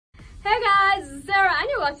guys, this is Sara and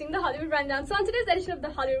you're watching the Hollywood Rundown. So on today's edition of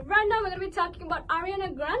the Hollywood Rundown, we're going to be talking about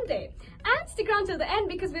Ariana Grande. And stick around till the end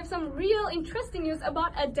because we have some real interesting news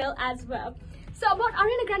about Adele as well. So about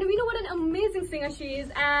Ariana Grande, we know what an amazing singer she is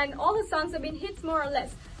and all her songs have been hits more or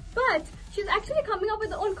less. But she's actually coming up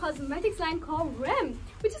with her own cosmetics line called Rem,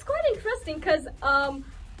 which is quite interesting because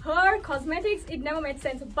her cosmetics, it never made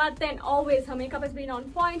sense, but then always her makeup has been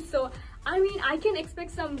on point. So I mean, I can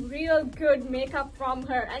expect some real good makeup from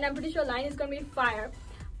her, and I'm pretty sure line is gonna be fire.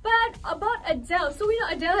 But about Adele, so we know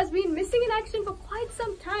Adele has been missing in action for quite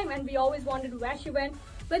some time and we always wondered where she went.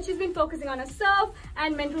 But she's been focusing on herself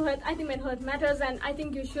and mental health. I think mental health matters, and I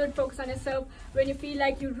think you should focus on yourself when you feel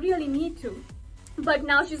like you really need to. But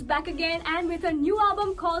now she's back again and with a new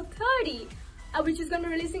album called 30. Which is going to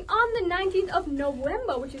be releasing on the 19th of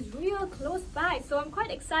November, which is real close by. So I'm quite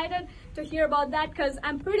excited to hear about that because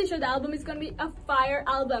I'm pretty sure the album is going to be a fire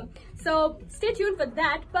album. So stay tuned for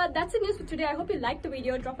that. But that's the news for today. I hope you liked the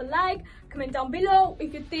video. Drop a like, comment down below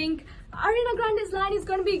if you think Ariana Grande's line is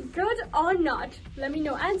going to be good or not. Let me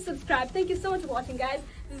know and subscribe. Thank you so much for watching, guys.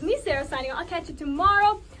 This is me, Sara, signing off. I'll catch you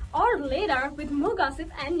tomorrow or later with more gossip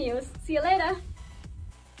and news. See you later.